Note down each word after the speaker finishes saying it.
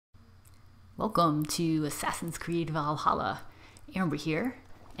Welcome to Assassin's Creed Valhalla. Amber here,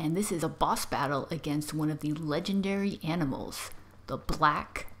 and this is a boss battle against one of the legendary animals, the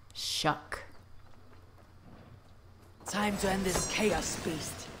Black Shuck. Time to end this chaos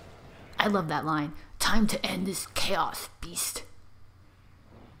beast. I love that line. Time to end this chaos beast.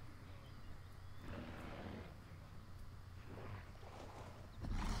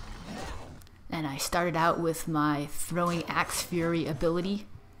 And I started out with my throwing axe fury ability.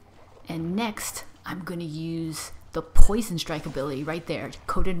 And next, I'm going to use the poison strike ability right there.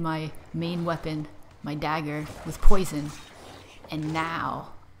 Coated my main weapon, my dagger, with poison. And now,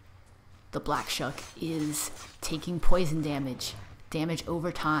 the Black Shuck is taking poison damage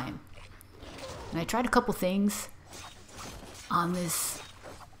over time. And I tried a couple things on this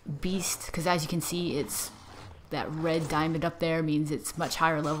beast, because as you can see, it's that red diamond up there means it's much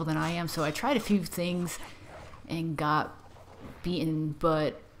higher level than I am. So I tried a few things and got beaten,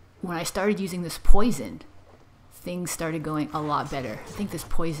 but when I started using this poison, things started going a lot better. I think this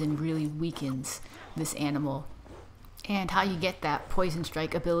poison really weakens this animal. And how you get that poison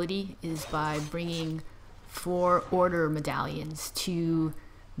strike ability is by bringing 4 order medallions to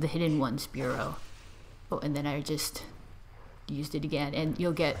the Hidden Ones Bureau. Oh, and then I just used it again. And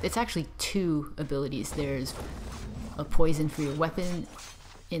you'll get, it's actually 2 abilities. There's a poison for your weapon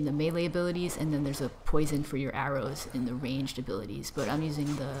in the melee abilities, and then there's a poison for your arrows in the ranged abilities. But I'm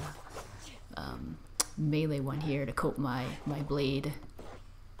using the melee one here to coat my blade.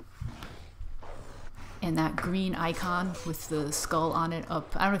 And that green icon with the skull on it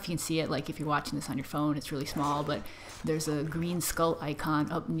up, I don't know if you can see it, like if you're watching this on your phone, it's really small, but there's a green skull icon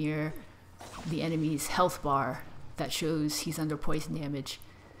up near the enemy's health bar that shows he's under poison damage.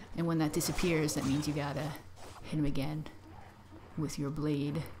 And when that disappears, that means you gotta hit him again with your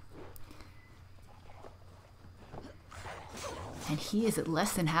blade. And he is at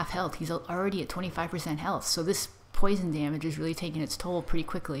less than half health. He's already at 25% health, so this poison damage is really taking its toll pretty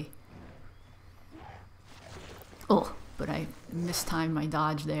quickly. Oh, but I mistimed my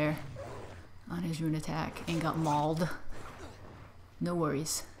dodge there on his rune attack and got mauled. No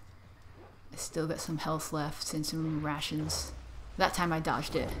worries. I still got some health left and some rations. That time I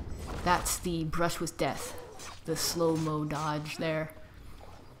dodged it. That's the brush with death. The slow-mo dodge there.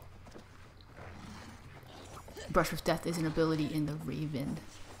 Brush with death is an ability in the Raven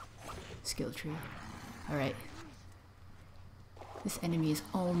skill tree. Alright. This enemy is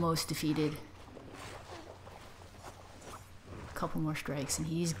almost defeated. A couple more strikes and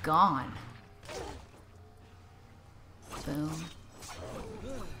he's gone. Boom.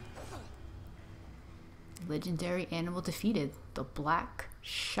 Legendary animal defeated. The Black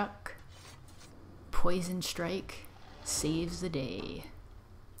Shuck. Poison strike saves the day.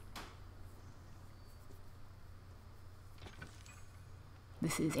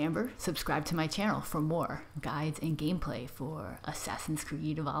 This is Amber. Subscribe to my channel for more guides and gameplay for Assassin's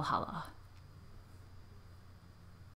Creed Valhalla.